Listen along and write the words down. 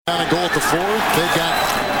On a goal at the 4. They've got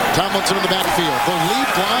Tomlinson in the backfield. The lead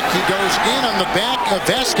block. He goes in on the back of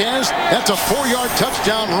Vasquez. That's a 4-yard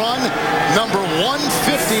touchdown run. Number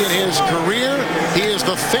 150 in his career. He is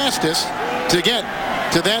the fastest to get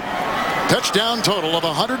to that touchdown total of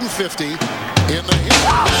 150 in the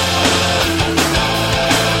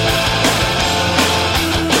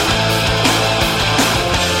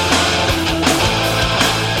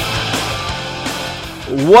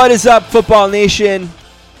What is up, Football Nation?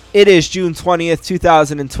 It is June 20th,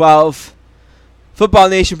 2012. Football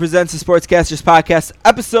Nation presents the Sportscasters Podcast,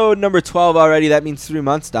 episode number 12 already. That means 3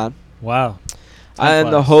 months, Don. Wow. I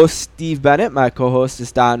am the host, Steve Bennett. My co-host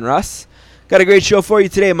is Don Russ. Got a great show for you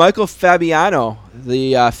today. Michael Fabiano,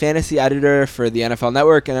 the fantasy editor for the NFL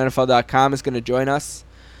Network and NFL.com, is going to join us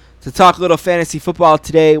to talk a little fantasy football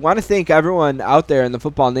today. Want to thank everyone out there in the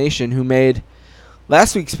Football Nation who made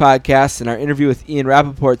last week's podcast and our interview with Ian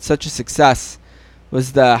Rappaport such a success.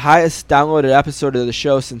 Was the highest downloaded episode of the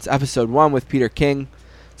show since episode 1 with Peter King.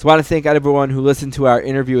 So I want to thank everyone who listened to our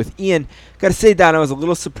interview with Ian. Got to say, Don, I was a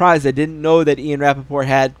little surprised. I didn't know that Ian Rappaport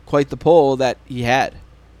had quite the poll that he had.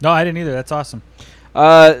 No, I didn't either. That's awesome.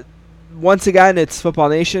 Once again, it's Football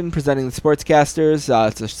Nation presenting the Sportscasters.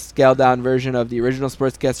 It's a scaled-down version of the original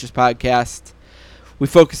Sportscasters podcast. We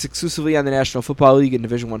focus exclusively on the National Football League and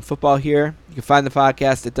Division I football here. You can find the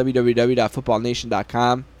podcast at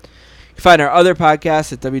www.footballnation.com. You can find our other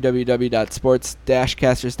podcasts at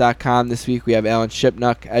www.sports-casters.com. This week we have Alan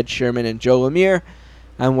Shipnuck, Ed Sherman, and Joe Lemire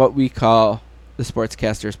on what we call the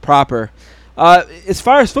Sportscasters proper. As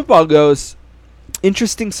far as football goes,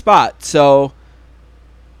 interesting spot. So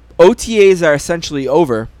OTAs are essentially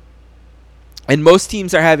over, and most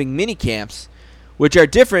teams are having mini camps, which are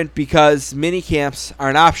different because mini camps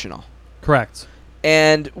aren't optional. Correct.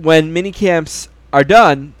 And when mini camps are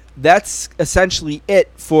done, that's essentially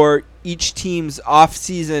it for each team's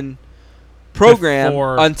off-season program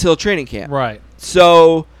until training camp. Right.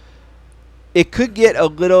 So it could get a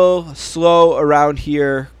little slow around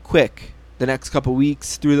here quick the next couple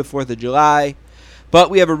weeks through the 4th of July. But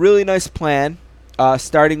we have a really nice plan,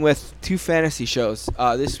 starting with 2 fantasy shows.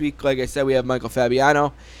 This week, like I said, we have Michael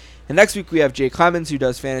Fabiano. And next week we have Jay Clemens, who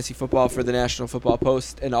does fantasy football for the National Football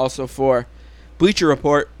Post and also for Bleacher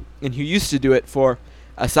Report, and who used to do it for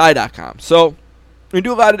SI.com. So we're going to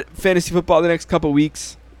do a lot of fantasy football the next couple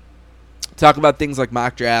weeks. Talk about things like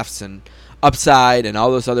mock drafts and upside and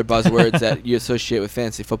all those other buzzwords that you associate with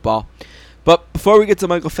fantasy football. But before we get to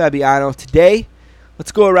Michael Fabiano today,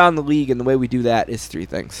 let's go around the league, and the way we do that is 3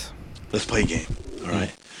 things. Let's play a game. All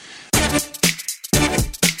right.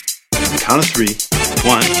 Count of 3. 1.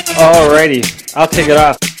 Alrighty, I'll take it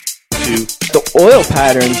off. 2. The oil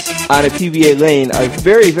patterns on a TVA lane are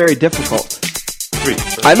very, very difficult. 3.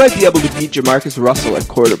 I might be able to beat Jamarcus Russell at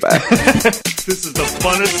quarterback. This is the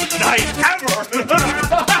funnest night ever!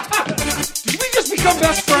 Did we just become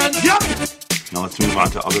best friends? Yep! Now let's move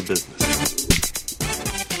on to other business.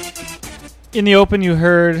 In the open, you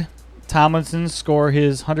heard Tomlinson score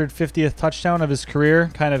his 150th touchdown of his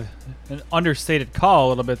career. Kind of an understated call a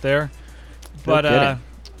little bit there. But,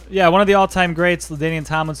 yeah, one of the all-time greats, LaDainian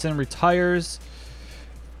Tomlinson, retires.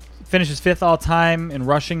 Finishes 5th all-time in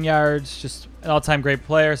rushing yards. Just an all-time great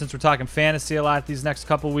player. Since we're talking fantasy a lot these next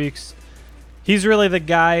couple weeks, he's really the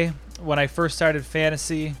guy when I first started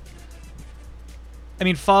fantasy. I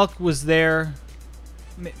mean, Falk was there.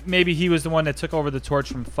 Maybe he was the one that took over the torch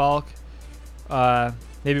from Falk.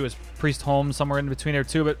 Maybe it was Priest Holmes somewhere in between there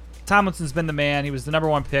too. But Tomlinson's been the man. He was the number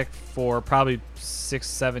 1 pick for probably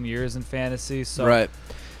 6-7 years in fantasy. So Right.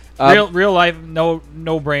 Real life, no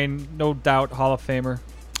brain, no doubt, Hall of Famer.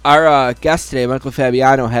 Our guest today, Michael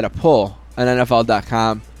Fabiano, had a poll on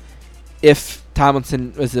NFL.com if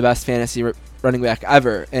Tomlinson was the best fantasy running back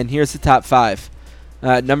ever. And here's the top 5.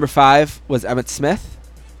 Number 5 was Emmitt Smith.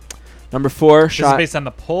 Number 4, This is based on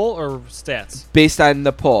the poll or stats? Based on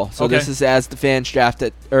the poll. So Okay. This is as the fans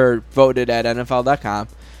drafted or voted at NFL.com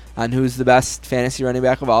on who's the best fantasy running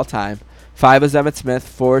back of all time. 5 was Emmitt Smith,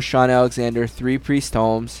 4 Sean Alexander, 3 Priest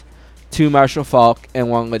Holmes, 2 Marshall Falk, and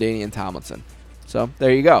 1 LaDainian Tomlinson. So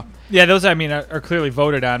there you go. Yeah, those are clearly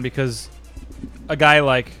voted on because a guy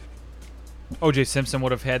like O.J. Simpson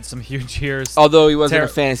would have had some huge years. Although he wasn't a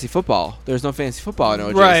fantasy football. There's no fantasy football in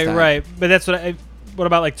O.J.'s time. Right. But that's what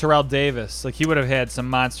about like Terrell Davis? Like he would have had some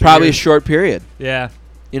monster Probably years. a short period. Yeah.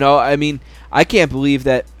 You know, I mean, I can't believe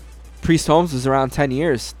that Priest Holmes was around 10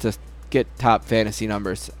 years to get top fantasy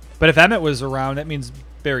numbers. But if Emmett was around, that means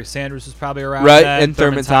Barry Sanders was probably around. Right, then, and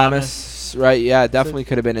Thurman Thomas. Right, yeah, definitely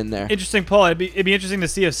could have been in there. Interesting poll. It'd be interesting to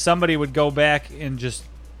see if somebody would go back and just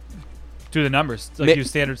do the numbers, like do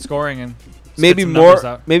standard scoring. And maybe some numbers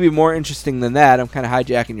more out. maybe more interesting than that. I'm kind of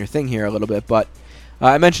hijacking your thing here a little bit, but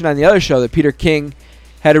I mentioned on the other show that Peter King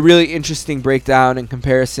had a really interesting breakdown and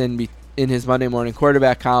comparison in his Monday Morning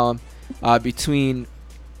Quarterback column between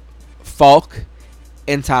Falk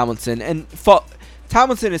and Tomlinson. And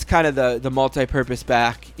Tomlinson is kind of the multi-purpose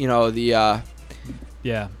back, the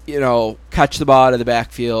catch the ball out of the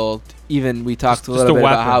backfield. Even we talked a little bit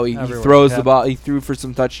about how he throws the ball. He threw for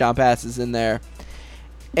some touchdown passes in there.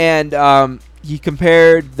 And he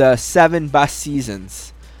compared the 7 best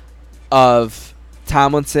seasons of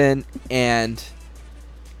Tomlinson and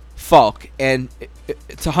Falk. And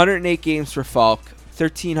it's 108 games for Falk,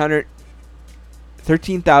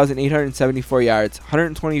 13,874 yards,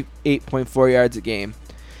 128.4 yards a game,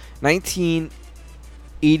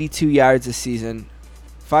 1982 yards a season,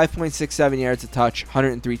 5.67 yards a touch,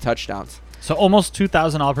 103 touchdowns. So almost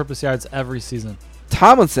 2,000 all-purpose yards every season.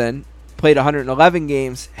 Tomlinson played 111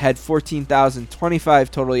 games, had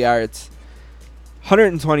 14,025 total yards,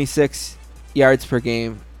 126 yards per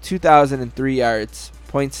game, 2,003 yards,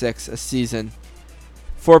 0.6 a season,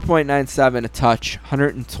 4.97 a touch,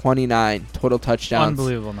 129 total touchdowns.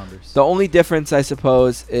 Unbelievable numbers. The only difference, I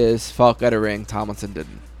suppose, is Falk got a ring. Tomlinson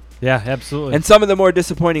didn't. Yeah, absolutely. And some of the more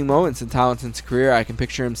disappointing moments in Tomlinson's career, I can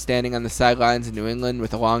picture him standing on the sidelines in New England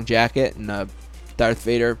with a long jacket and a Darth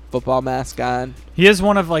Vader football mask on. He is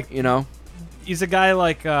one of He's a guy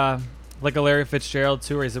like a Larry Fitzgerald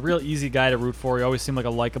too, where he's a real easy guy to root for. He always seemed like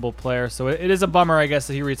a likable player. So it is a bummer, I guess,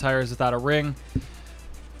 that he retires without a ring.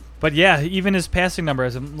 But yeah, even his passing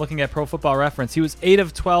numbers, I'm looking at Pro Football Reference, he was 8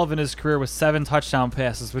 of 12 in his career with 7 touchdown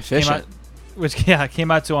passes, which came out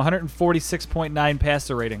to 146.9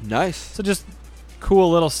 passer rating. Nice. So just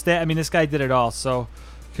cool little stat. I mean, this guy did it all. So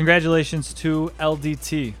congratulations to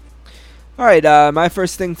LDT. All right, my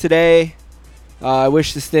first thing today, I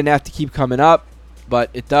wish this didn't have to keep coming up,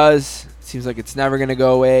 but it does. It seems like it's never going to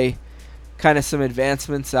go away. Kind of some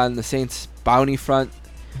advancements on the Saints bounty front.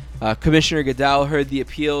 Commissioner Goodell heard the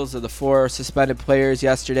appeals of the 4 suspended players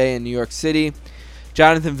yesterday in New York City.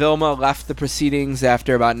 Jonathan Vilma left the proceedings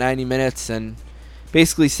after about 90 minutes and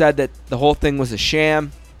basically said that the whole thing was a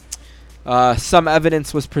sham. Some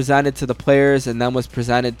evidence was presented to the players and then was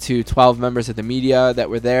presented to 12 members of the media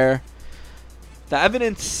that were there. The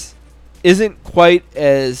evidence isn't quite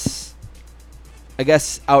as, I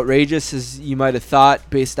guess, outrageous as you might have thought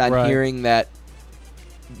based on hearing that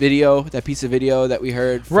piece of video that we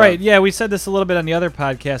heard. Right, yeah, we said this a little bit on the other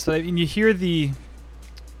podcast. But I mean, you hear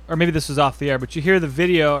or maybe this was off the air, but you hear the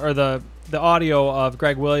video or the audio of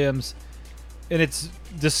Greg Williams, and it's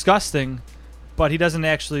disgusting, but he doesn't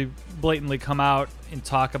actually blatantly come out and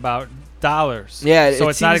talk about dollars. Yeah, so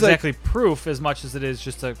it's not exactly proof as much as it is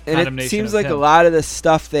just a condemnation. And it seems like a lot of the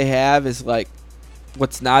stuff they have is like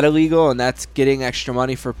what's not illegal, and that's getting extra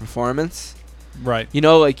money for performance. Right.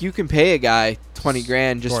 You can pay a guy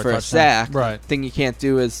 $20,000 just for a sack. Right. The thing you can't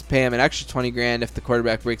do is pay him an extra $20,000 if the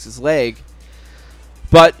quarterback breaks his leg.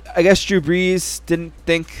 But I guess Drew Brees didn't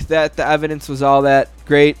think that the evidence was all that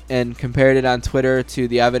great and compared it on Twitter to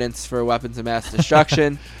the evidence for weapons of mass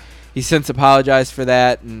destruction. He's since apologized for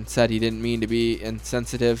that and said he didn't mean to be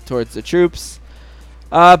insensitive towards the troops.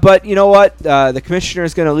 But you know what? The commissioner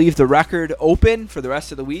is going to leave the record open for the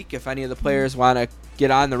rest of the week if any of the players want to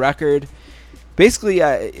get on the record. Basically,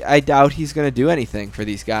 I doubt he's going to do anything for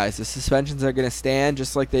these guys. The suspensions are going to stand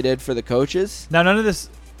just like they did for the coaches. Now, none of this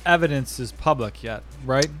evidence is public yet,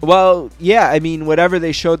 right? Well, yeah. I mean, whatever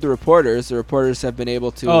they showed the reporters have been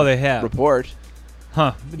able to they have. report.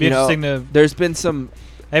 Huh. It'd be interesting to... There's been some...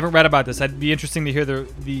 I haven't read about this. It'd be interesting to hear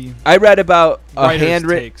the I read about a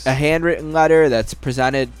takes. handwritten letter that's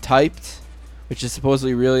presented typed, which is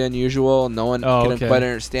supposedly really unusual. No one can quite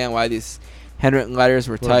understand why these handwritten letters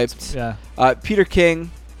were typed. Yeah. Peter King,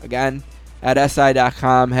 again, at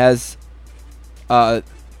SI.com has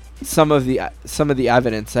some of the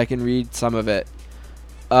evidence. I can read some of it.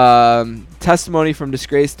 Testimony from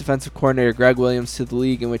disgraced defensive coordinator Greg Williams to the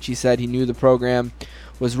league in which he said he knew the program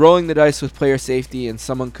was rolling the dice with player safety and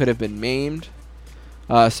someone could have been maimed.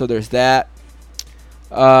 So there's that.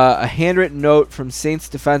 A handwritten note from Saints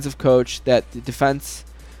defensive coach that the defense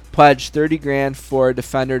pledged $30,000 for a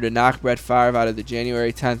defender to knock Brett Favre out of the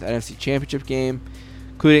January 10th NFC Championship game,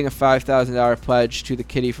 including a $5,000 pledge to the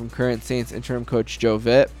kitty from current Saints interim coach Joe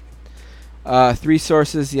Vitt. 3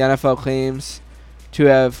 sources the NFL claims to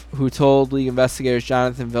have who told league investigators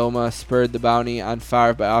Jonathan Vilma spurred the bounty on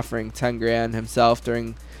Favre by offering $10,000 himself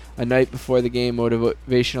during a night before the game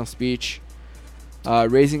motivational speech,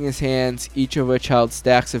 raising his hands, each of which held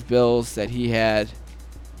stacks of bills that he had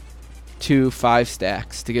 2 5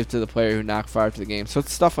 stacks to give to the player who knocked far to the game. So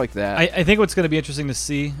it's stuff like that. I think what's going to be interesting to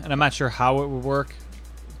see, and I'm not sure how it would work,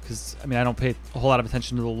 because I don't pay a whole lot of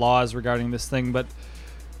attention to the laws regarding this thing, but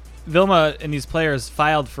Vilma and these players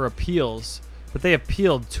filed for appeals, but they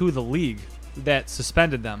appealed to the league that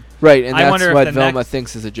suspended them. Right, and that's wonder what if Vilma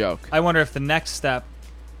thinks is a joke. I wonder if the next step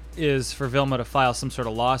is for Vilma to file some sort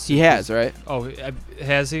of lawsuit. He has, right? Oh,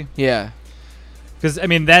 has he? Yeah. Because,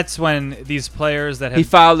 that's when these players that have... He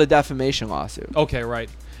filed a defamation lawsuit. Okay, right.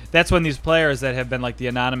 That's when these players that have been like the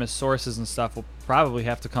anonymous sources and stuff will probably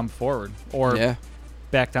have to come forward or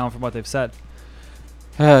back down from what they've said.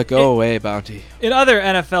 Go away, Bounty. In other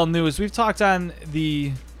NFL news, we've talked on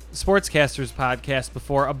the Sportscasters podcast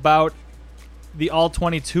before about the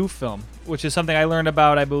All-22 film, which is something I learned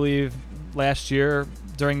about, I believe, last year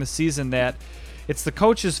during the season, that it's the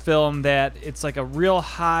coach's film, that it's like a real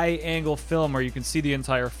high-angle film where you can see the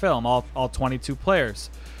entire film, all 22 players.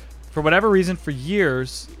 For whatever reason, for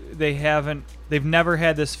years, they've never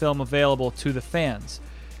had this film available to the fans.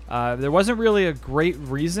 There wasn't really a great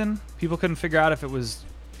reason. People couldn't figure out if it was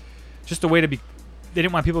just a way to be... They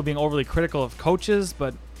didn't want people being overly critical of coaches,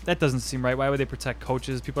 but that doesn't seem right. Why would they protect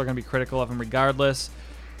coaches? People are going to be critical of them regardless.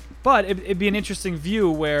 But it'd be an interesting view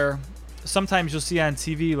where sometimes you'll see on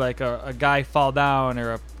TV like a guy fall down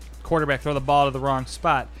or a quarterback throw the ball to the wrong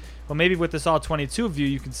spot. Well, maybe with this All-22 view,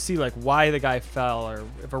 you can see like why the guy fell or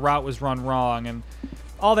if a route was run wrong and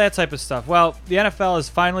all that type of stuff. Well, the NFL is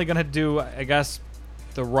finally going to do, I guess,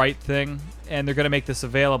 the right thing, and they're going to make this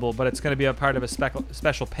available, but it's going to be a part of a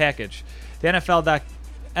special package. The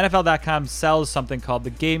NFL.com sells something called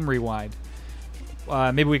the Game Rewind.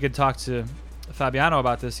 Maybe we could talk to Fabiano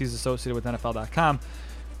about this. He's associated with NFL.com.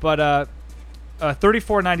 But a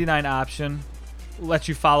 $34.99 option lets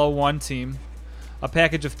you follow one team. A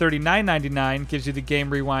package of $39.99 gives you the Game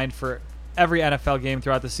Rewind for every NFL game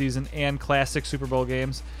throughout the season and classic Super Bowl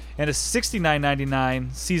games. And a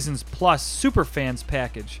 $69.99 Seasons Plus Superfans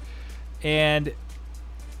package. And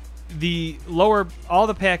all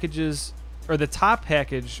the packages, or the top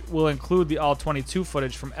package, will include the All-22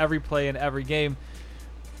 footage from every play in every game.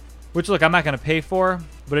 Which, look, I'm not going to pay for,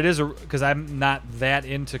 but it is because I'm not that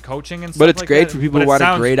into coaching and stuff like that. But it's great for people who want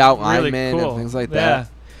to grade out linemen and things like that.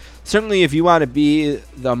 Certainly, if you want to be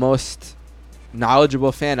the most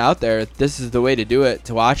knowledgeable fan out there, this is the way to do it,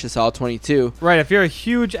 to watch this All-22. Right. If you're a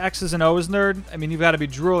huge X's and O's nerd, you've got to be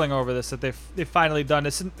drooling over this, that they've finally done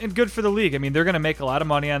this. And good for the league. They're going to make a lot of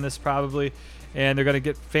money on this probably, and they're going to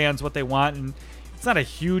get fans what they want. And it's not a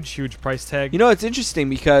huge price tag. It's interesting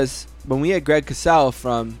because when we had Greg Cassell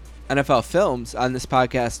from NFL Films on this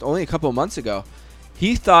podcast only a couple of months ago,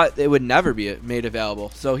 he thought it would never be made available.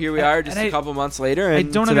 So here we are just a couple months later, and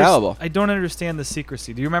it's available. I don't understand the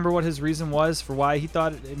secrecy. Do you remember what his reason was for why he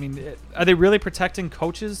thought it? Are they really protecting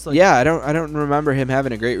coaches? Yeah, I don't remember him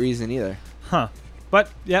having a great reason either. Huh. But,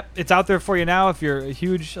 yep, it's out there for you now. If you're a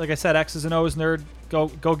huge, like I said, X's and O's nerd, go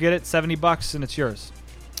get it. $70 and it's yours.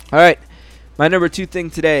 All right. My number 2 thing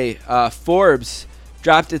today, Forbes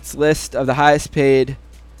dropped its list of the highest paid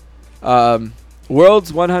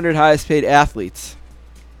world's 100 highest paid athletes.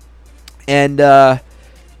 And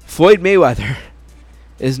Floyd Mayweather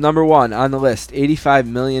is number 1 on the list, $85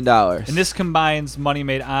 million. And this combines money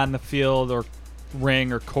made on the field or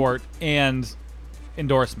ring or court and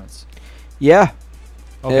endorsements. Yeah.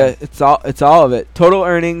 Okay. Yeah, it's all of it. Total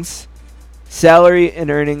earnings, salary and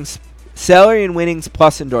winnings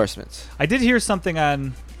plus endorsements. I did hear something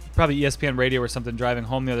on probably ESPN radio or something driving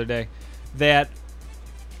home the other day that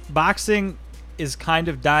boxing is kind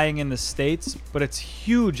of dying in the States, but it's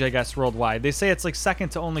huge, I guess, worldwide. They say it's like second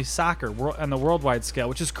to only soccer on the worldwide scale,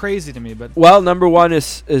 which is crazy to me. But number 1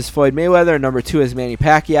 is Floyd Mayweather. Number 2 is Manny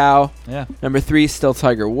Pacquiao. Yeah. Number 3 is still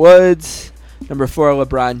Tiger Woods. Number 4,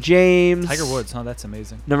 LeBron James. Tiger Woods, that's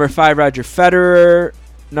amazing. Number 5, Roger Federer.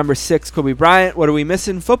 Number 6, Kobe Bryant. What are we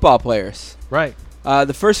missing? Football players. Right.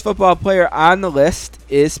 The first football player on the list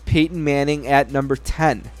is Peyton Manning at number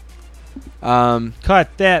 10.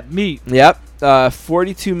 Cut that meat. Yep.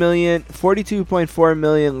 42.4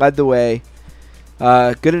 million led the way.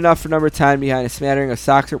 Good enough for number 10 behind a smattering of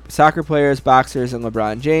soccer players, boxers, and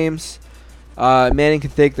LeBron James. Manning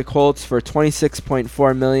can thank the Colts for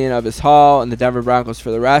 $26.4 million of his haul and the Denver Broncos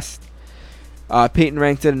for the rest. Peyton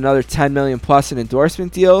ranked in another $10 million plus in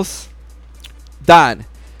endorsement deals. Don,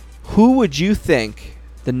 who would you think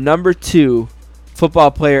the number 2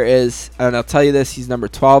 football player is? And I'll tell you this, he's number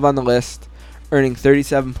 12 on the list, earning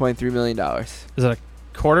 $37.3 million. Is it a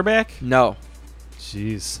quarterback? No.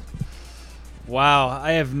 Jeez. Wow,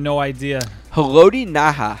 I have no idea. Haloti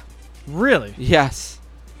Ngata. Really? Yes.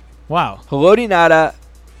 Wow. Haloti Ngata,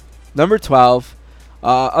 number 12,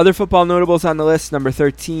 Other football notables on the list, number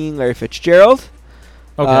 13, Larry Fitzgerald.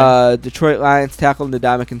 Okay. Detroit Lions tackle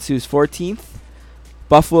Ndamukong Suh's 14th.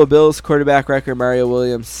 Buffalo Bills quarterback record Mario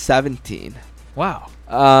Williams 17. Wow.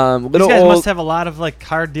 Little These guys old, must have a lot of like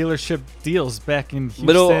car dealership deals back in Houston.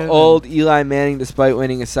 little old Eli Manning, despite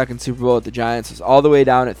winning his second Super Bowl with the Giants, was all the way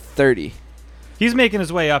down at 30. He's making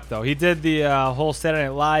his way up though. He did the whole Saturday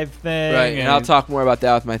Night Live thing. Right, and I'll talk more about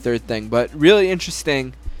that with my third thing. But really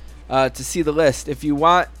interesting to see the list. If you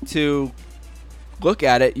want to look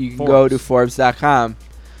at it, you can go to Forbes.com.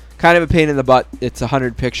 Kind of a pain in the butt. It's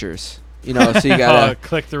 100 pictures. So you gotta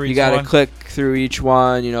click through each you gotta one. click through each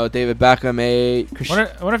one. David Beckham 8.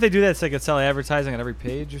 I wonder if they do that so they could sell advertising on every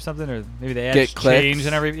page or something, or maybe the ads Get clicks. change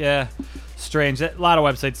and every. Yeah, strange. A lot of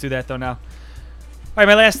websites do that though now. All right,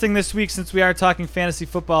 my last thing this week, since we are talking fantasy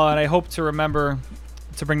football, and I hope to remember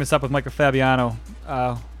to bring this up with Michael Fabiano.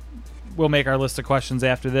 We'll make our list of questions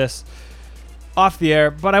after this off the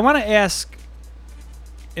air, but I want to ask.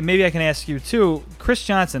 And maybe I can ask you too, Chris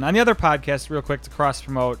Johnson, on the other podcast, real quick to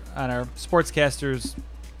cross-promote, on our Sportscasters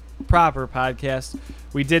Proper podcast,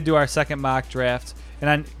 we did do our second mock draft. And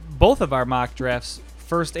on both of our mock drafts,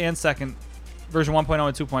 first and second, version 1.0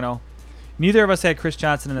 and 2.0, neither of us had Chris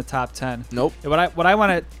Johnson in the top 10. Nope. And what I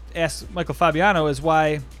want to ask Michael Fabiano is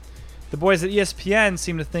why the boys at ESPN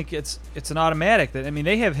seem to think it's an automatic. That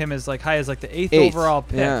they have him as like high as like the eighth overall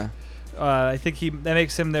pick. Yeah. I think that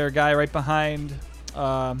makes him their guy right behind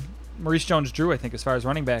Maurice Jones-Drew, I think, as far as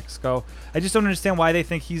running backs go. I just don't understand why they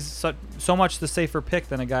think he's so much the safer pick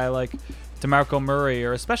than a guy like DeMarco Murray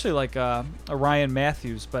or especially like a Ryan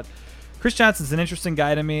Matthews. But Chris Johnson's an interesting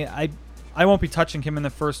guy to me. I won't be touching him in the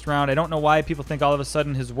first round. I don't know why people think all of a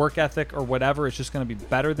sudden his work ethic or whatever is just going to be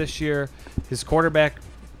better this year. His quarterback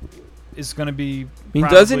is going to be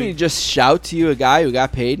doesn't he just shout to you a guy who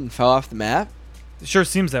got paid and fell off the map? It sure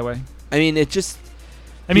seems that way. It just...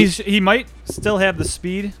 he might still have the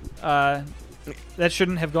speed. That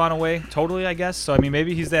shouldn't have gone away totally, I guess. So,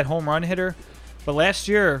 maybe he's that home run hitter. But last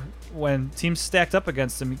year, when teams stacked up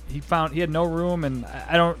against him, he had no room, and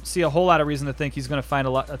I don't see a whole lot of reason to think he's going to find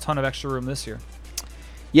a ton of extra room this year.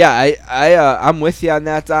 Yeah, I'm with you on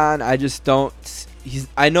that, Don. I just don't...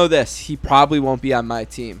 I know this. He probably won't be on my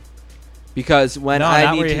team. Because when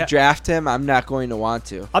I need to draft him, I'm not going to want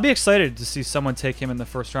to. I'll be excited to see someone take him in the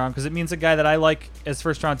first round because it means a guy that I like as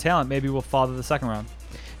first-round talent maybe will fall to the second round.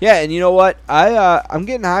 Yeah, and you know what? I'm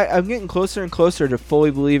getting closer and closer to fully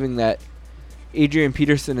believing that Adrian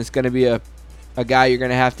Peterson is going to be a guy you're going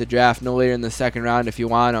to have to draft no later in the second round if you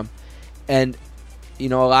want him. And, a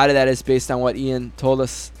lot of that is based on what Ian told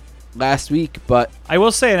us last week, but I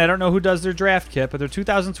will say, and I don't know who does their draft kit, but their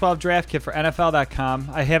 2012 draft kit for NFL.com,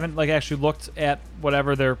 I haven't actually looked at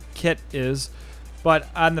whatever their kit is, but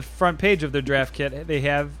on the front page of their draft kit, they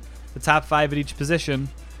have the top 5 at each position,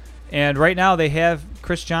 and right now they have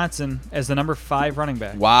Chris Johnson as the number 5 running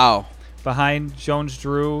back. Wow. Behind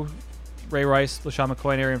Jones-Drew, Ray Rice, LaShawn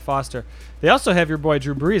McCoy, and Arian Foster. They also have your boy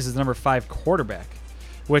Drew Brees as the number 5 quarterback,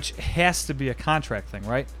 which has to be a contract thing,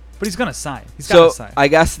 right? But he's going to sign. He's got to sign. I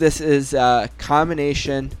guess this is a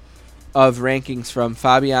combination of rankings from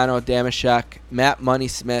Fabiano, Damashek, Matt Money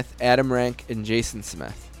Smith, Adam Rank, and Jason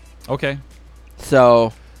Smith. Okay.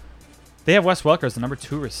 So they have Wes Welker as the number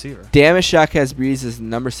 2 receiver. Damashek has Breeze as the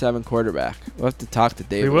number 7 quarterback. We'll have to talk to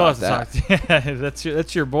Dave about that. We will have to talk. Yeah,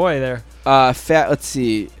 that's your boy there. Let's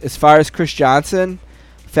see. As far as Chris Johnson,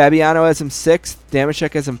 Fabiano has him 6th,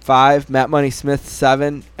 Damashek has him 5, Matt Money Smith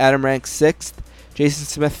 7, Adam Rank 6th, Jason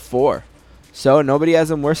Smith 4. So nobody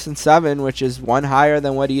has him worse than 7, which is one higher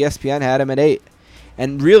than what ESPN had him at 8.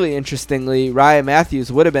 And really interestingly, Ryan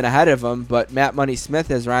Matthews would have been ahead of him, but Matt Money Smith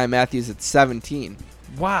has Ryan Matthews at 17.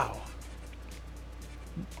 Wow.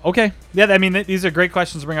 Okay. Yeah, these are great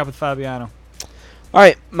questions to bring up with Fabiano. All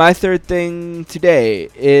right, my third thing today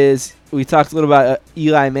is we talked a little about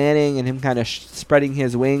Eli Manning and him kind of spreading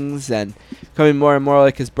his wings and becoming more and more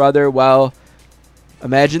like his brother. Well,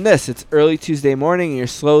 imagine this. It's early Tuesday morning and you're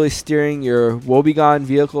slowly steering your woebegone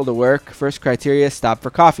vehicle to work. First criteria, stop for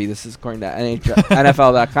coffee. This is according to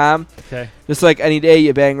NFL.com. Okay. Just like any day,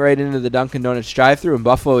 you bang right into the Dunkin' Donuts drive-thru. In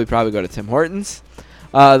Buffalo, we probably go to Tim Hortons.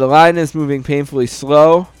 The line is moving painfully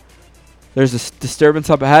slow. There's a disturbance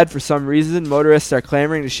up ahead. For some reason, motorists are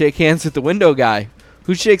clamoring to shake hands with the window guy.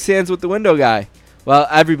 Who shakes hands with the window guy? Well,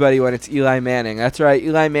 everybody when it's Eli Manning. That's right,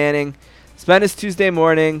 Eli Manning spent his Tuesday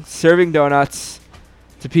morning serving donuts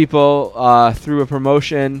to people through a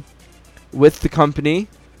promotion with the company.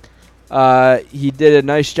 He did a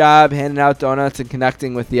nice job handing out donuts and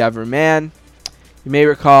connecting with the everyman. You may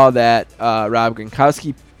recall that Rob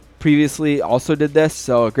Gronkowski previously also did this,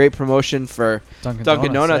 so a great promotion for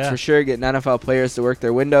Dunkin' Donuts for sure, getting NFL players to work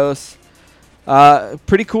their windows.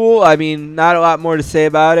 Pretty cool. I mean, not a lot more to say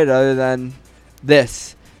about it other than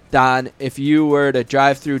this. Don, if you were to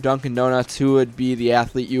drive through Dunkin' Donuts, who would be the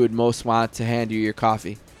athlete you would most want to hand you your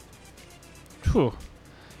coffee? Whew.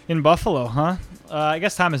 In Buffalo, huh? I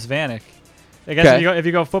guess Thomas Vanek. I guess if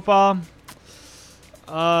you go football,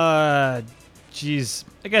 I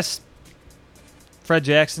guess Fred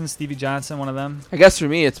Jackson, Stevie Johnson, one of them. I guess for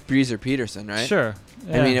me, it's Breeze or Peterson, right? Sure.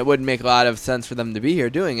 Yeah. I mean, it wouldn't make a lot of sense for them to be here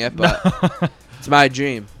doing it, but it's my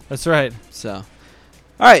dream. That's right. So, all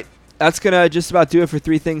right. That's going to just about do it for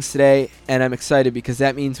 3 things today, and I'm excited because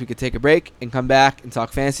that means we could take a break and come back and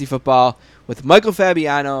talk fantasy football with Michael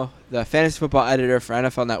Fabiano, the fantasy football editor for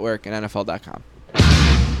NFL Network and NFL.com.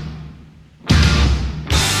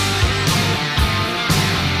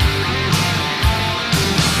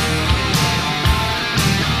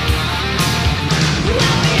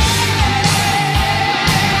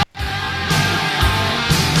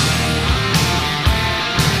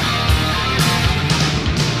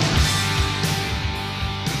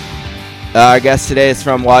 Our guest today is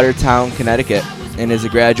from Watertown, Connecticut, and is a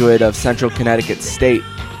graduate of Central Connecticut State.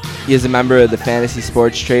 He is a member of the Fantasy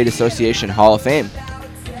Sports Trade Association Hall of Fame.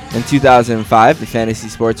 In 2005, the Fantasy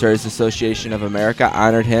Sports Writers Association of America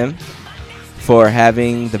honored him for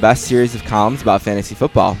having the best series of columns about fantasy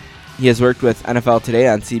football. He has worked with NFL Today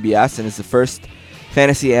on CBS and is the first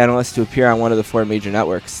fantasy analyst to appear on one of the 4 major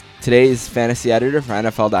networks. Today he's fantasy editor for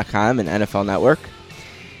NFL.com and NFL Network.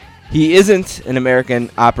 He isn't an American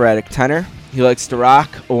operatic tenor. He likes to rock.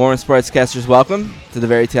 A warm sportscaster's welcome to the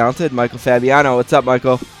very talented Michael Fabiano. What's up,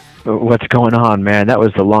 Michael? What's going on, man? That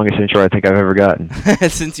was the longest intro I think I've ever gotten.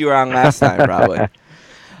 Since you were on last time, probably.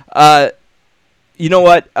 You know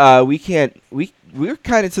what? We're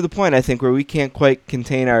kind of to the point, I think, where we can't quite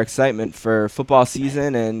contain our excitement for football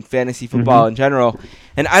season and fantasy football in general.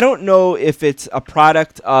 And I don't know if it's a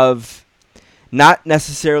product of not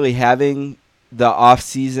necessarily having the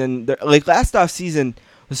off-season. Like last off-season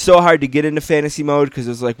was so hard to get into fantasy mode because it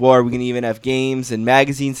was like, well, are we going to even have games? And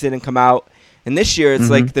magazines didn't come out. And this year it's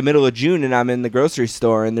like the middle of June and I'm in the grocery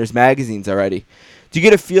store and there's magazines already. Do you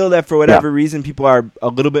get a feel that for whatever reason people are a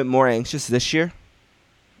little bit more anxious this year?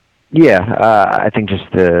 Yeah, I think just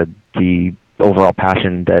the overall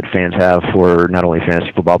passion that fans have for not only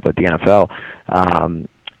fantasy football but the NFL,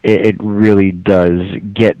 it really does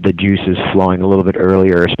get the juices flowing a little bit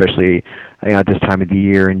earlier, especially at this time of the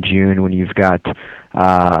year in June when you've got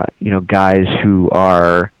guys who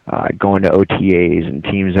are going to OTAs and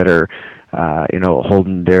teams that are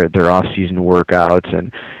holding their off-season workouts,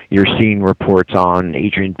 and you're seeing reports on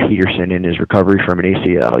Adrian Peterson and his recovery from an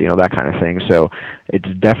ACL, that kind of thing. So it's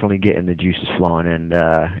definitely getting the juices flowing, and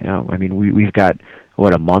we've got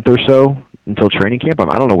a month or so until training camp.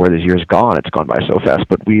 I don't know where this year's gone. It's gone by so fast,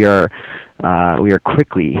 but we are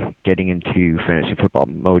quickly getting into fantasy football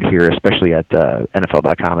mode here, especially at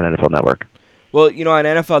NFL.com and NFL Network. Well, on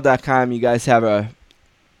NFL.com, you guys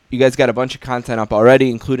got a bunch of content up already,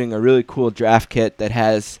 including a really cool draft kit that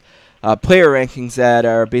has player rankings that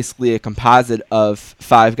are basically a composite of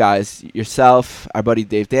 5 guys: yourself, our buddy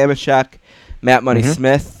Dave Damashek, Matt Money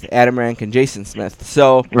Smith, Adam Rank, and Jason Smith.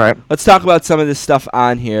 So let's talk about some of this stuff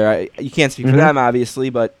on here. You can't speak for them, obviously,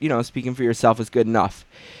 but speaking for yourself is good enough.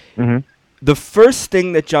 The first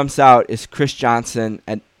thing that jumps out is Chris Johnson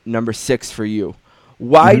at number 6 for you.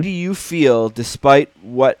 Why do you feel, despite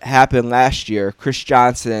what happened last year, Chris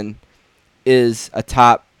Johnson is a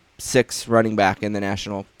top 6 running back in the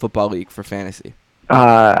National Football League for fantasy?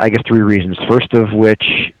 I guess 3 reasons. First of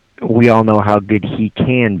which, we all know how good he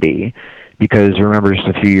can be, because remember just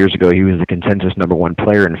a few years ago he was the consensus number 1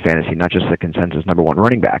 player in fantasy, not just the consensus number 1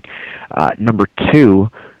 running back. Number 2,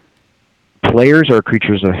 players are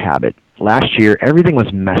creatures of habit. Last year, everything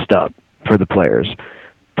was messed up for the players.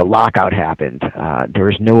 The lockout happened. There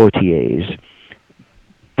was no OTAs.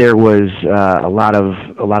 There was a lot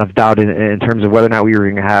of doubt in terms of whether or not we were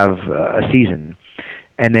going to have a season.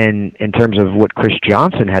 And then in terms of what Chris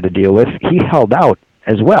Johnson had to deal with, he held out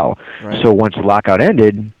as well. Right. So once the lockout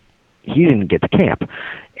ended, he didn't get to camp.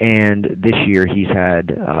 And this year he's going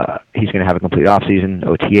to have a complete offseason,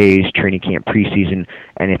 OTAs, training camp, preseason,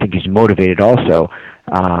 and I think he's motivated also.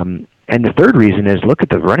 And the third reason is look at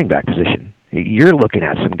the running back position. You're looking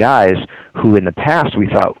at some guys who in the past we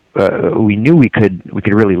thought we knew we could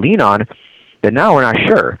really lean on, but now we're not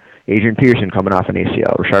sure. Adrian Peterson coming off an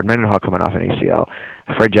ACL, Rashard Mendenhall coming off an ACL,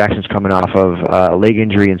 Fred Jackson's coming off of a leg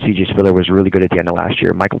injury, and C.J. Spiller was really good at the end of last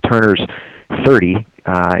year. Michael Turner's 30.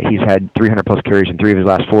 He's had 300-plus carries in 3 of his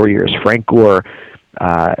last 4 years. Frank Gore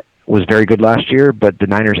was very good last year, but the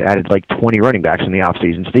Niners added like 20 running backs in the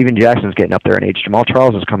offseason. Steven Jackson's getting up there in age. Jamal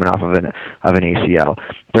Charles is coming off of an ACL.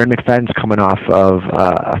 Darren McFadden's coming off of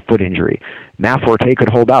a foot injury. Matt Forte could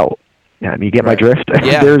hold out. You get my drift?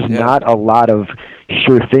 Yeah, There's not a lot of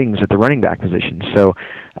sure things at the running back position. So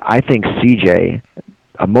I think CJ,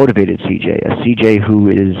 a motivated CJ, a CJ who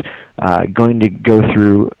is going to go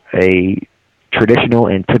through a traditional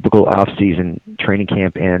and typical off-season training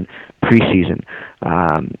camp and preseason,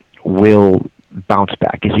 will bounce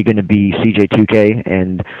back. Is he going to be CJ 2K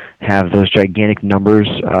and have those gigantic numbers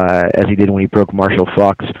as he did when he broke Marshall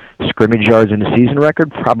Faulk's scrimmage yards in the season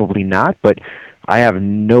record? Probably not, but I have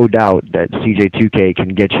no doubt that CJ 2K can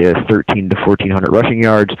get you 13 to 1,400 rushing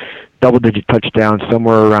yards, double-digit touchdowns,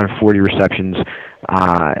 somewhere around 40 receptions.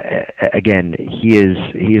 Again, he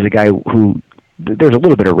is a guy who there's a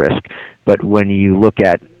little bit of risk, but when you look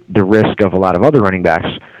at the risk of a lot of other running backs,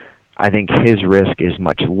 I think his risk is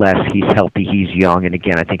much less. He's healthy, he's young, and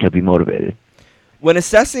again, I think he'll be motivated. When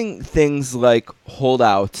assessing things like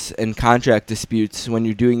holdouts and contract disputes when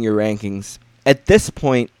you're doing your rankings, at this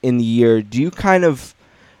point in the year, do you kind of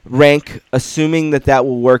rank assuming that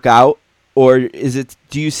will work out, or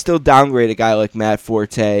do you still downgrade a guy like Matt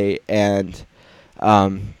Forte and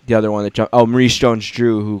the other one Maurice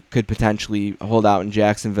Jones-Drew, who could potentially hold out in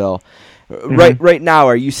Jacksonville? Mm-hmm. Right now,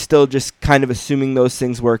 are you still just kind of assuming those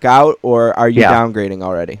things work out, or are you downgrading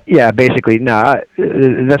already? Yeah, basically, no.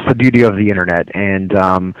 That's the beauty of the internet, and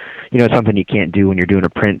it's something you can't do when you're doing a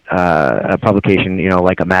print a publication,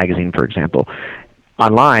 like a magazine, for example.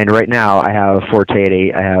 Online, right now, I have Forte at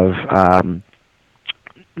 8. I have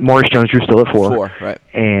Maurice Jones-Drew still at 4. 4, right?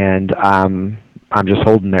 And I'm just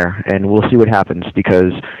holding there, and we'll see what happens,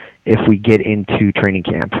 because if we get into training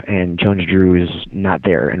camp and Jones-Drew is not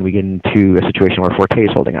there and we get into a situation where Forte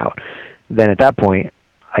is holding out, then at that point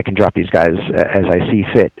I can drop these guys as I see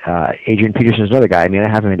fit. Adrian Peterson is another guy.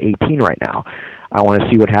 I have him at 18 right now. I want to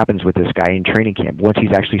see what happens with this guy in training camp once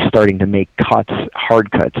he's actually starting to make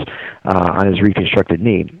hard cuts on his reconstructed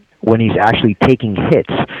knee. When he's actually taking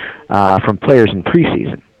hits from players in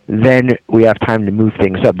preseason, then we have time to move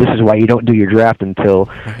things up. This is why you don't do your draft until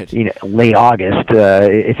late August,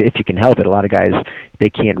 if you can help it. A lot of guys, they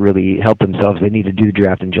can't really help themselves. They need to do the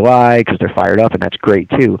draft in July because they're fired up, and that's great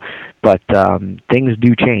too. But things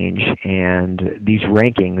do change, and these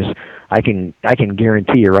rankings, I can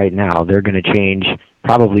guarantee you right now, they're going to change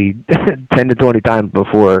probably 10 to 20 times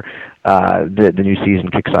before the new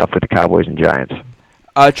season kicks off with the Cowboys and Giants.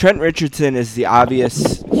 Trent Richardson is the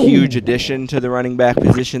obvious huge addition to the running back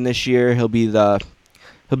position this year. He'll be the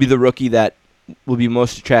rookie that will be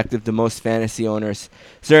most attractive to most fantasy owners.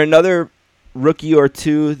 Is there another rookie or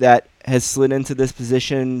two that has slid into this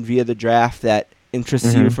position via the draft that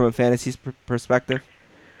interests you from a fantasy perspective?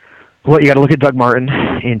 Well, you got to look at Doug Martin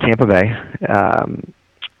in Tampa Bay.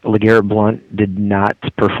 LeGarrette Blount did not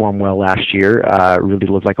perform well last year. Really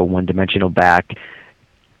looked like a one-dimensional back.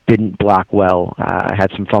 Didn't block well,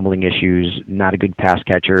 had some fumbling issues, not a good pass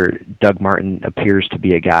catcher. Doug Martin appears to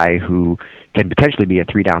be a guy who can potentially be a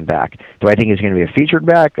 3-down back. Do I think he's going to be a featured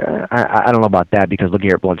back? I don't know about that, because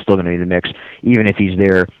LeGarrette Blount's still going to be in the mix, even if he's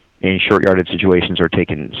there in short yardage situations or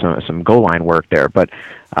taking some goal line work there. But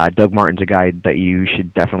Doug Martin's a guy that you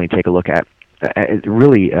should definitely take a look at.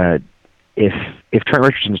 Really, if Trent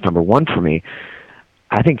Richardson's number 1 for me,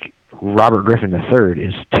 I think Robert Griffin III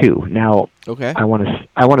is 2. Now, okay. I want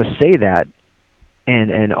to say that,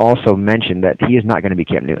 and also mention that he is not going to be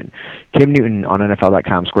Cam Newton. Cam Newton on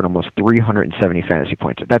NFL.com scored almost 370 fantasy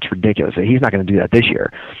points. That's ridiculous. He's not going to do that this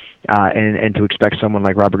year. And to expect someone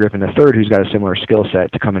like Robert Griffin III, who's got a similar skill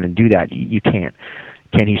set, to come in and do that, you can't.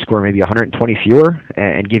 Can he score maybe 120 fewer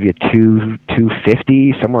and give you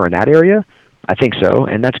 250, somewhere in that area? I think so,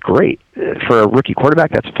 and that's great. For a rookie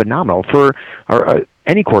quarterback, that's phenomenal. For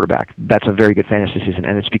any quarterback, that's a very good fantasy season,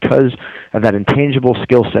 and it's because of that intangible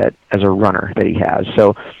skill set as a runner that he has.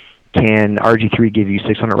 So can RG3 give you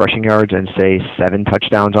 600 rushing yards and, say, 7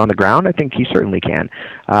 touchdowns on the ground? I think he certainly can.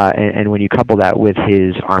 And when you couple that with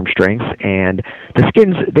his arm strength, and the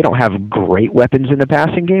Skins, they don't have great weapons in the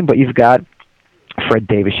passing game, but you've got Fred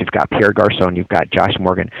Davis, you've got Pierre Garçon, you've got Josh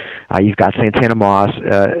Morgan, you've got Santana Moss.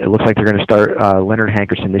 It looks like they're going to start Leonard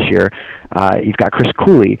Hankerson this year. You've got Chris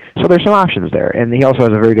Cooley. So there's some options there, and he also has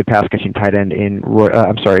a very good pass catching tight end in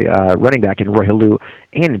running back in Roy Halou,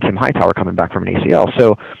 and in Tim Hightower coming back from an ACL.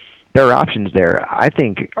 So there are options there. I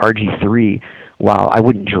think RG3, while I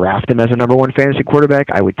wouldn't draft him as a number 1 fantasy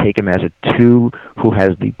quarterback, I would take him as a 2 who has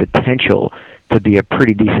the potential to be a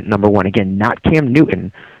pretty decent number 1. Again, not Cam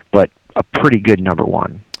Newton, but a pretty good number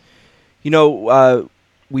 1.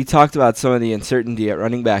 We talked about some of the uncertainty at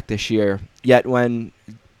running back this year, yet when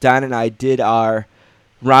Don and I did our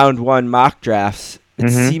round 1 mock drafts,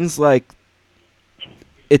 it seems like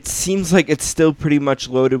it's still pretty much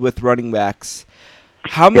loaded with running backs.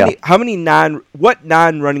 What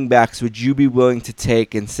non-running backs would you be willing to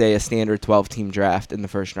take in, say, a standard 12-team draft in the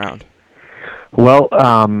first round? Well,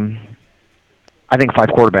 I think 5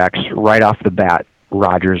 quarterbacks right off the bat: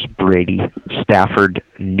 Rodgers, Brady, Stafford,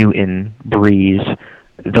 Newton, Breeze.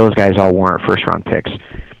 Those guys all warrant first-round picks.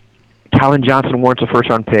 Calvin Johnson warrants a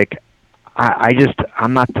first-round pick.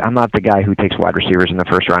 I'm not the guy who takes wide receivers in the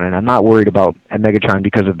first round, and I'm not worried about Megatron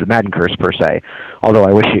because of the Madden curse per se. Although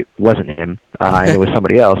I wish it wasn't him and it was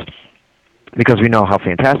somebody else, because we know how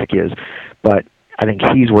fantastic he is. But I think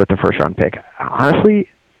he's worth the first-round pick. Honestly,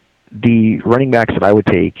 the running backs that I would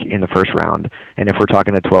take in the first round, and if we're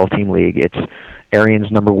talking a 12-team league, it's Arians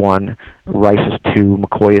number 1, Rice is 2,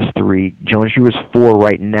 McCoy is 3, Jones-Drew is 4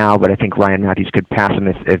 right now, but I think Ryan Matthews could pass him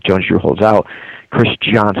if Jones-Drew holds out. Chris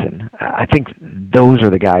Johnson. I think those are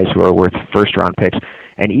the guys who are worth first-round picks.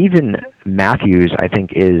 And even Matthews, I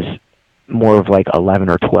think, is more of like 11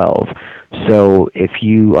 or 12. So if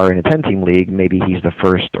you are in a 10-team league, maybe he's the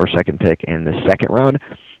first or second pick in the second round.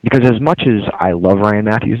 Because as much as I love Ryan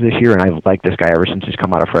Matthews this year, and I've liked this guy ever since he's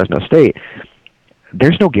come out of Fresno State,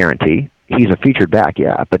 there's no guarantee. He's a featured back,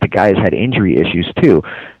 yeah, but the guy has had injury issues too.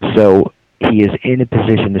 So he is in a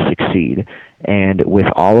position to succeed. And with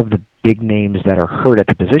all of the big names that are hurt at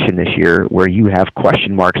the position this year, where you have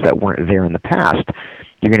question marks that weren't there in the past,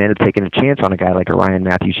 you're going to end up taking a chance on a guy like a Ryan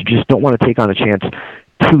Matthews. You just don't want to take on a chance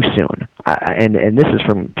too soon. And this is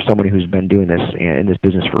from somebody who's been doing this in this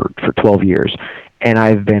business for 12 years. And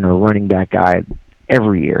I've been a running back guy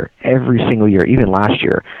every year, every single year. Even last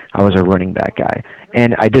year, I was a running back guy.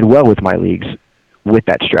 And I did well with my leagues with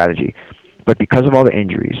that strategy. But because of all the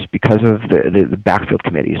injuries, because of the backfield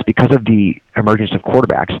committees, because of the emergence of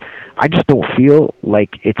quarterbacks, I just don't feel like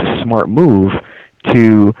it's a smart move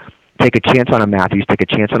to take a chance on a Matthews, take a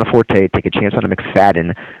chance on a Forte, take a chance on a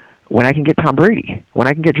McFadden, when I can get Tom Brady, when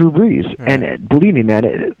I can get Drew Brees. And believe me,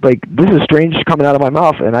 man, this is strange coming out of my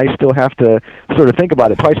mouth, and I still have to sort of think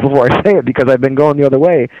about it twice before I say it, because I've been going the other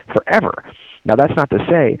way forever. Now, that's not to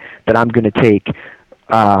say that I'm going to take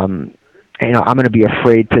I'm going to be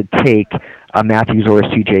afraid to take a Matthews or a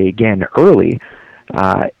CJ again early,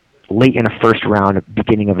 late in the first round,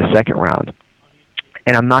 beginning of the second round.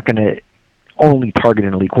 And I'm not going to only target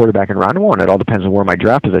an elite quarterback in round 1. It all depends on where my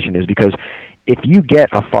draft position is, because if you get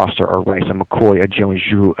a Foster, a Rice, a McCoy, a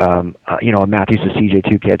Jones-Drew, a Matthews, a CJ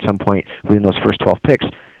Tukey at some point within those first 12 picks,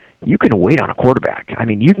 you can wait on a quarterback. I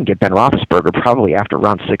mean, you can get Ben Roethlisberger probably after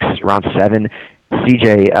round 6, round 7.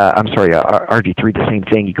 RG3, the same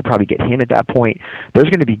thing. You could probably get him at that point. There's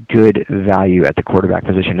going to be good value at the quarterback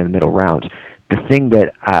position in the middle rounds. The thing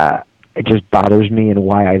that it just bothers me, and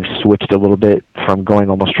why I've switched a little bit from going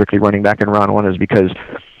almost strictly running back in round 1, is because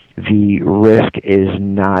the risk is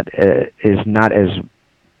not as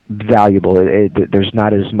valuable. There's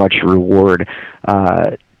not as much reward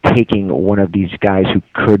taking one of these guys who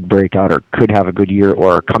could break out or could have a good year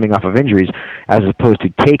or are coming off of injuries, as opposed to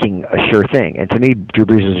taking a sure thing. And to me, Drew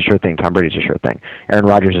Brees is a sure thing. Tom Brady is a sure thing. Aaron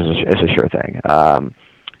Rodgers is a sure thing.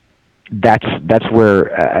 That's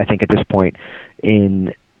where I think at this point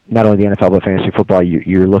in not only the NFL but fantasy football,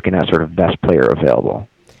 you're looking at sort of best player available.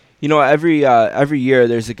 You know, every year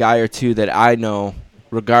there's a guy or two that I know,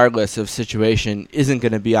 regardless of situation, isn't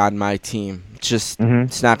going to be on my team. It's just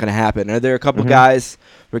it's not going to happen. Are there a couple guys,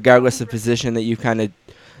 regardless of position, that you've kind of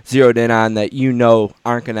zeroed in on that you know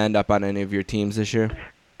aren't going to end up on any of your teams this year?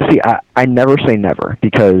 See, I never say never,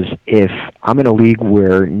 because if I'm in a league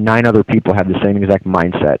where 9 other people have the same exact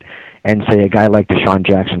mindset, and say a guy like Deshaun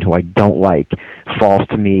Jackson, who I don't like, falls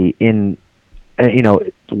to me in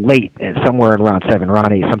late, somewhere in round 7,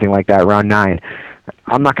 round 8, something like that, round 9,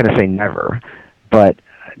 I'm not going to say never, but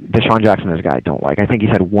Deshaun Jackson is a guy I don't like. I think he's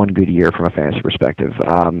had one good year from a fantasy perspective.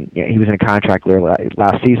 He was in a contract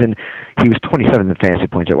last season. He was 27th in fantasy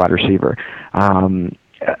points at wide receiver.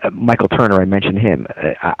 Michael Turner, I mentioned him.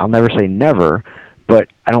 I'll never say never, but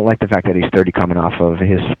I don't like the fact that he's 30 coming off of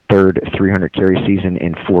his third 300-carry season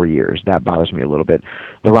in 4 years. That bothers me a little bit.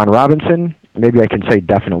 LeRon Robinson, maybe I can say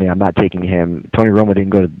definitely I'm not taking him. Tony Romo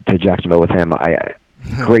didn't go to Jacksonville with him.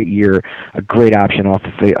 Great year, a great option off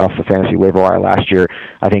the fantasy waiver wire last year.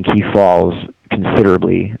 I think he falls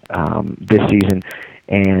considerably this season.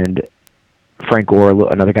 And Frank Gore,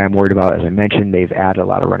 another guy I'm worried about. As I mentioned, they've added a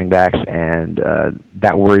lot of running backs, and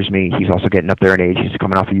that worries me. He's also getting up there in age. He's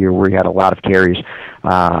coming off a year where he had a lot of carries,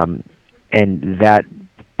 and that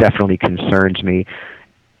definitely concerns me.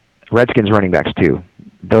 Redskins running backs, too.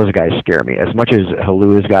 Those guys scare me. As much as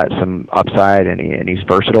Halua's got some upside and he's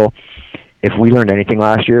versatile, if we learned anything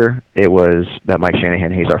last year, it was that Mike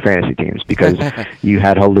Shanahan hates our fantasy teams, because you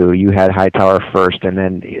had Halou, you had Hightower first, and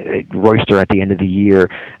then Royster at the end of the year.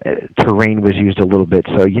 Terrain was used a little bit,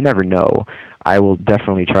 so you never know. I will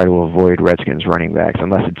definitely try to avoid Redskins running backs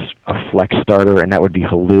unless it's a flex starter, and that would be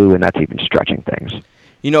Halou, and that's even stretching things.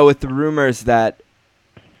 With the rumors that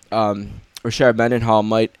Rashard Mendenhall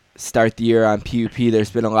might start the year on PUP,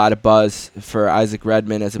 there's been a lot of buzz for Isaac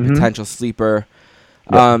Redmond as a potential sleeper.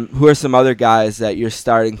 Yep. Who are some other guys that you're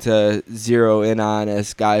starting to zero in on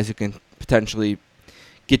as guys who can potentially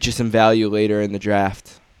get you some value later in the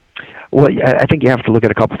draft? Well, I think you have to look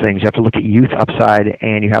at a couple things. You have to look at youth upside,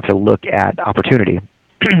 and you have to look at opportunity.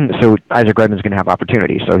 So Isaac Redmond's going to have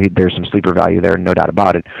opportunity, so there's some sleeper value there, no doubt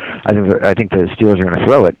about it. I think the Steelers are going to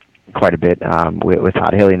throw it quite a bit with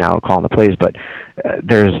Todd Haley now calling the plays, but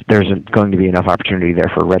there's going to be enough opportunity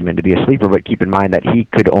there for Redmond to be a sleeper. But keep in mind that he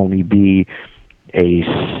could only be a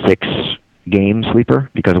 6-game sleeper,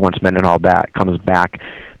 because once Mendenhall comes back,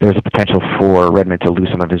 there's a potential for Redmond to lose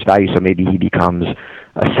some of his value, so maybe he becomes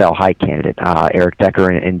a sell high candidate. Eric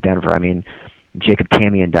Decker in Denver. I mean, Jacob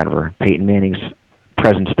Tamme in Denver. Peyton Manning's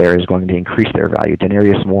presence there is going to increase their value.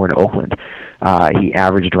 Denarius Moore in Oakland. He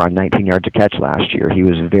averaged around 19 yards a catch last year. He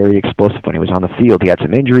was very explosive when he was on the field. He had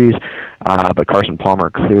some injuries, but Carson Palmer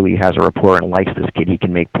clearly has a rapport and likes this kid. He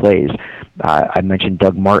can make plays. I mentioned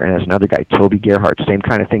Doug Martin as another guy. Toby Gerhart, same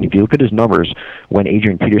kind of thing. If you look at his numbers when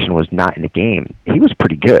Adrian Peterson was not in the game, he was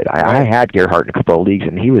pretty good. I had Gerhart in a couple of leagues,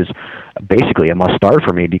 and he was basically a must-start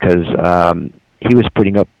for me because he was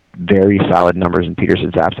putting up very solid numbers in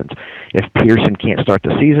Peterson's absence. If Peterson can't start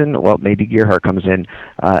the season, well, maybe Gerhart comes in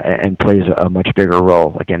and plays a much bigger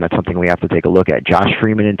role. Again, that's something we have to take a look at. Josh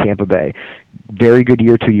Freeman in Tampa Bay. Very good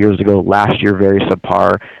year 2 years ago. Last year, very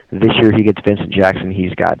subpar. This year, he gets Vincent Jackson.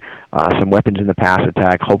 He's got some weapons in the pass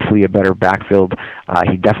attack, hopefully a better backfield.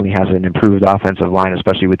 He definitely has an improved offensive line,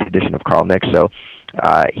 especially with the addition of Carl Nix. So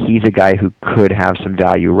he's a guy who could have some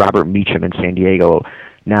value. Robert Meacham in San Diego.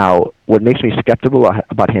 Now, what makes me skeptical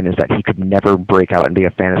about him is that he could never break out and be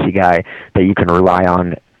a fantasy guy that you can rely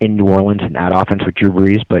on in New Orleans and that offense with Drew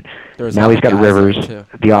Brees. But now he's got Rivers.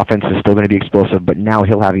 The offense is still going to be explosive, but now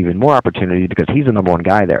he'll have even more opportunity because he's the number one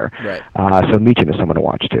guy there. Right. So Meacham is someone to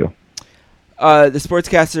watch, too. The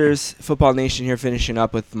Sportscasters Football Nation here finishing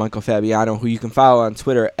up with Michael Fabiano, who you can follow on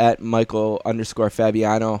Twitter at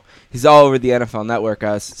Michael_Fabiano. He's all over the NFL Network.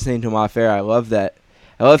 I was saying to him off air, I love that.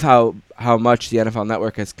 I love how much the NFL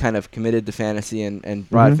Network has kind of committed to fantasy and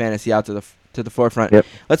brought fantasy out to the forefront. Yep.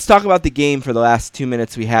 Let's talk about the game for the last 2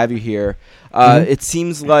 minutes we have you here. It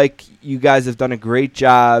seems like you guys have done a great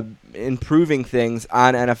job improving things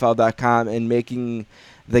on NFL.com and making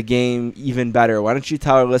the game even better. Why don't you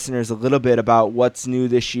tell our listeners a little bit about what's new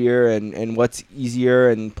this year and what's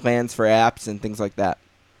easier and plans for apps and things like that?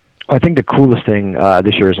 I think the coolest thing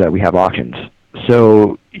this year is that we have auctions.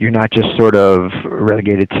 So you're not just sort of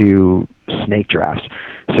relegated to snake drafts.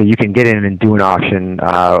 So you can get in and do an auction.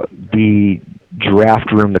 The draft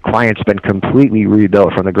room, the client's been completely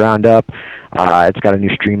rebuilt from the ground up. It's got a new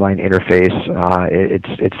streamlined interface.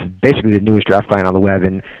 It's basically the newest draft client on the web,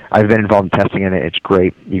 and I've been involved in testing in it. It's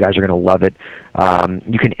great. You guys are going to love it.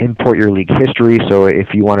 You can import your league history, so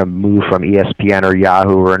if you want to move from ESPN or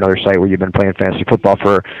Yahoo or another site where you've been playing fantasy football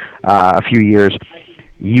for a few years,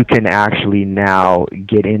 you can actually now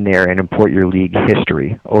get in there and import your league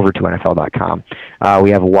history over to NFL.com.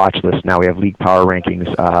 We have a watch list now. We have league power rankings,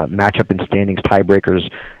 matchup and standings, tiebreakers,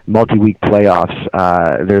 multi-week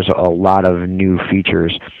playoffs. There's a lot of new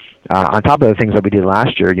features. On top of the things that we did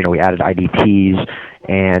last year, we added IDPs,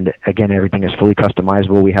 and again, everything is fully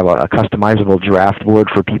customizable. We have a customizable draft board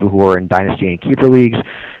for people who are in Dynasty and Keeper leagues,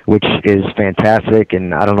 which is fantastic,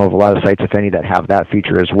 and I don't know of a lot of sites, if any, that have that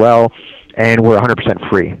feature as well. And we're 100%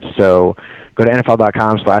 free. So go to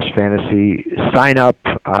NFL.com/fantasy, sign up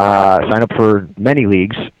for many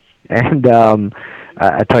leagues, and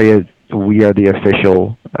I tell you, we are the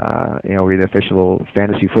official, we're the official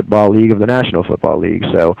fantasy football league of the National Football League.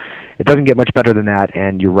 So it doesn't get much better than that.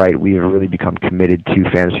 And you're right, we have really become committed to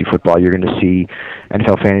fantasy football. You're going to see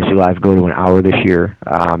NFL Fantasy Live go to an hour this year.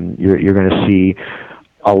 You're going to see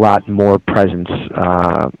a lot more presence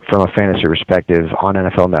from a fantasy perspective on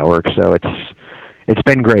NFL Network. So it's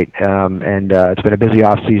been great, and it's been a busy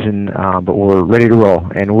off season, but we're ready to roll.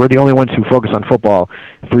 And we're the only ones who focus on football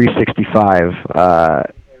 365,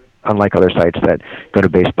 unlike other sites that go to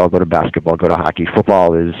baseball, go to basketball, go to hockey.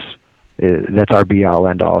 Football is that's our be-all,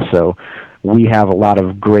 end-all. So we have a lot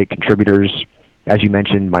of great contributors, as you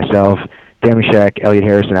mentioned, myself, Dan Mishek, Elliot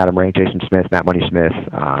Harrison, Adam Rank, Jason Smith, Matt Money Smith,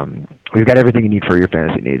 we've got everything you need for your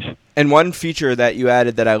fantasy needs. And one feature that you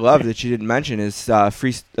added that I love that you didn't mention is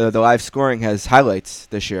the live scoring has highlights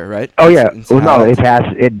this year, right? Oh yeah, well, no, highlights. it has.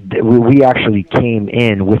 We actually came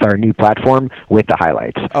in with our new platform with the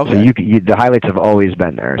highlights. Okay. So the highlights have always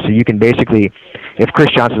been there. So you can basically, if Chris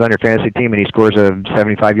Johnson's on your fantasy team and he scores a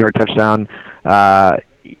 75-yard touchdown,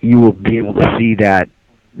 you will be able to see that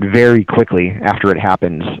very quickly after it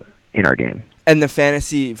happens in our game. And the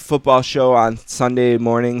fantasy football show on Sunday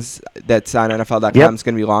mornings that's on NFL.com is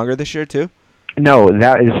going to be longer this year too? No,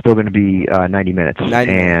 that is still going to be 90 minutes.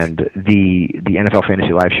 90 and minutes. The NFL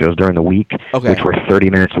Fantasy Live shows during the week, which were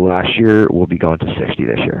 30 minutes last year, will be going to 60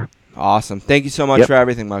 this year. Awesome. Thank you so much for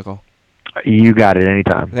everything, Michael. You got it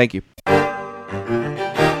anytime. Thank you.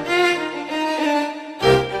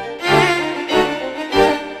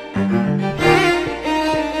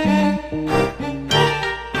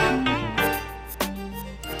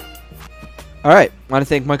 All right. I want to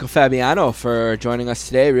thank Michael Fabiano for joining us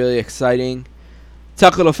today. Really exciting.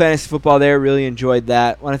 Talk a little fantasy football there. Really enjoyed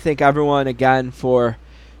that. I want to thank everyone again for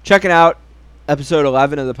checking out episode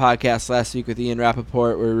 11 of the podcast last week with Ian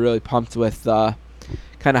Rappaport. We're really pumped with kind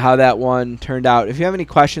of how that one turned out. If you have any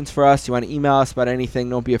questions for us, you want to email us about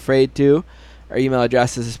anything, don't be afraid to. Our email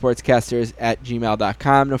address is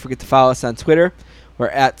sportscasters@gmail.com. Don't forget to follow us on Twitter. We're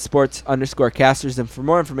at sports_casters. And for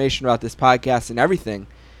more information about this podcast and everything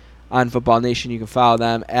on Football Nation, you can follow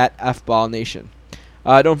them at FBallNation.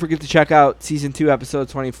 Don't forget to check out Season 2, Episode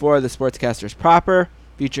 24 of the Sportscasters Proper,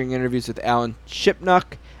 featuring interviews with Alan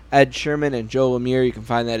Shipnuck, Ed Sherman, and Joe Lemire. You can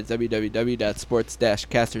find that at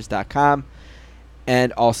www.sports-casters.com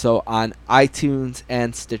and also on iTunes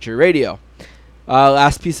and Stitcher Radio.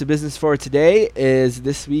 Last piece of business for today is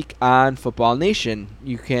this week on Football Nation.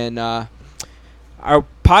 You can... Our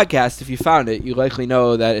podcast, if you found it, you likely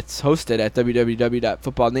know that it's hosted at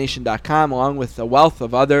www.footballnation.com, along with a wealth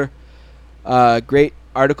of other great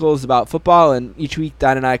articles about football. And each week,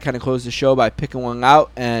 Don and I kind of close the show by picking one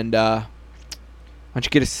out. And why don't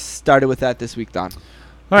you get us started with that this week, Don?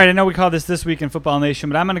 All right, I know we call this Week in Football Nation,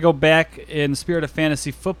 but I'm going to go back in the spirit of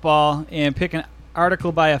fantasy football and pick an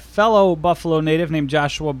article by a fellow Buffalo native named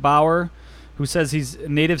Joshua Bauer, who says he's a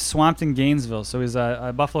native swamped in Gainesville, so he's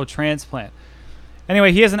a Buffalo transplant.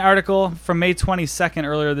 Anyway, he has an article from May 22nd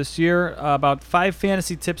earlier this year about 5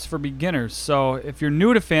 fantasy tips for beginners. So if you're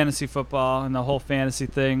new to fantasy football and the whole fantasy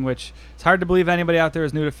thing, which it's hard to believe anybody out there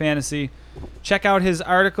is new to fantasy, check out his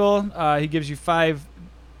article. He gives you 5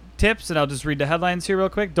 tips, and I'll just read the headlines here real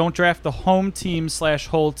quick. Don't draft the home team /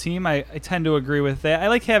 whole team. I tend to agree with that. I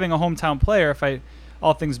like having a hometown player.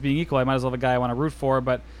 All things being equal, I might as well have a guy I want to root for,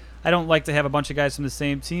 but I don't like to have a bunch of guys from the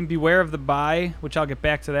same team. Beware of the bye, which I'll get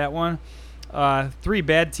back to that one. 3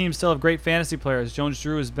 bad teams still have great fantasy players.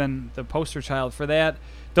 Jones-Drew has been the poster child for that.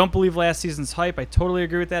 Don't believe last season's hype. I totally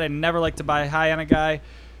agree with that. I never like to buy high on a guy,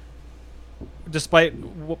 despite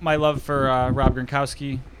my love for Rob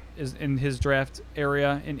Gronkowski is in his draft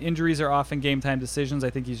area. And injuries are often game-time decisions. I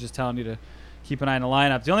think he's just telling you to keep an eye on the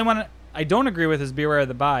lineup. The only one I don't agree with is beware of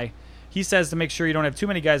the bye. He says to make sure you don't have too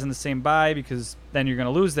many guys in the same bye because then you're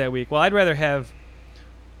going to lose that week. Well, I'd rather have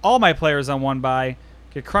all my players on one bye,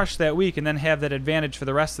 get crushed that week, and then have that advantage for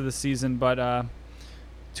the rest of the season. But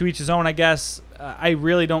to each his own, I guess. I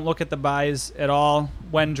really don't look at the buys at all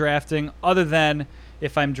when drafting, other than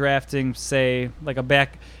if I'm drafting, say, like a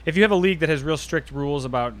back. If you have a league that has real strict rules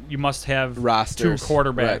about you must have rosters, 2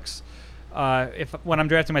 quarterbacks. Right. When I'm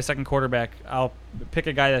drafting my second quarterback, I'll pick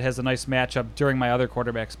a guy that has a nice matchup during my other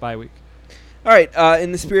quarterback's bye week. All right,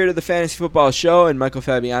 in the spirit of the Fantasy Football Show and Michael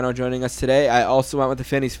Fabiano joining us today, I also went with the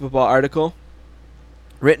Fantasy Football article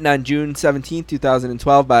written on June 17,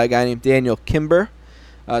 2012 by a guy named Daniel Kimber.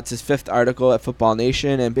 It's his 5th article at Football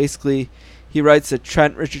Nation, and basically he writes that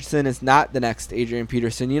Trent Richardson is not the next Adrian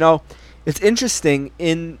Peterson. You know, it's interesting,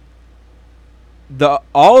 in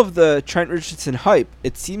all of the Trent Richardson hype,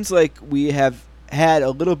 it seems like we have had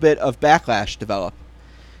a little bit of backlash develop.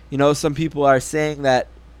 You know, some people are saying that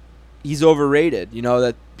he's overrated, you know,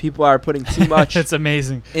 that people are putting too much It's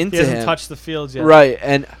amazing. Into he hasn't him. touched the field yet. Right,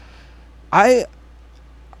 and I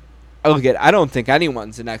don't think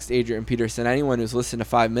anyone's the next Adrian Peterson. Anyone who's listened to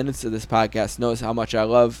 5 minutes of this podcast knows how much I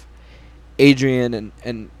love Adrian,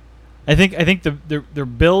 and I think their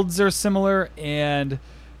builds are similar and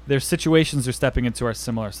their situations they're stepping into are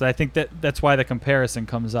similar. So I think that's why the comparison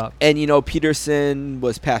comes up. And you know, Peterson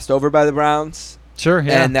was passed over by the Browns. Sure,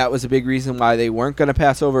 yeah. And that was a big reason why they weren't going to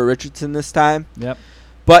pass over Richardson this time. Yep.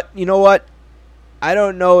 But you know what? I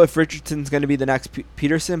don't know if Richardson's going to be the next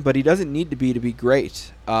Peterson, but he doesn't need to be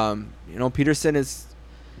great. You know, Peterson is,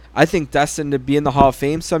 I think, destined to be in the Hall of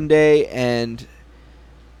Fame someday, and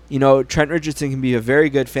Trent Richardson can be a very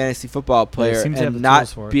good fantasy football player seems to have and the tools not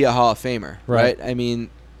for it. be a Hall of Famer, right? I mean,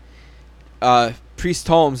 Priest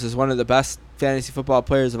Holmes is one of the best fantasy football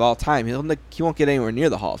players of all time. He won't get anywhere near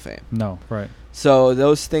the Hall of Fame. No, right. So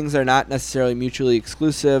those things are not necessarily mutually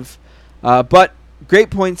exclusive. But great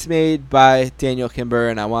points made by Daniel Kimber,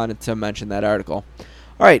 and I wanted to mention that article.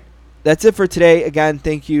 All right, that's it for today. Again,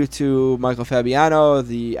 thank you to Michael Fabiano,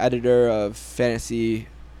 the editor of Fantasy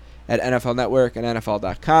at NFL Network and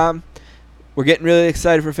NFL.com. We're getting really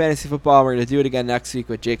excited for fantasy football. We're going to do it again next week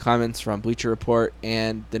with Jay Clements from Bleacher Report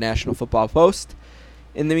and the National Football Post.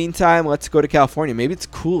 In the meantime, let's go to California. Maybe it's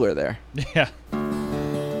cooler there. Yeah.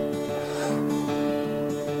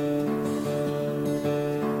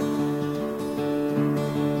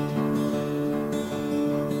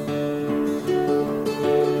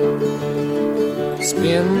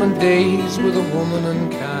 Spend my days with a woman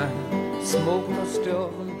unkind, smoke my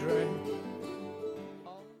stuff.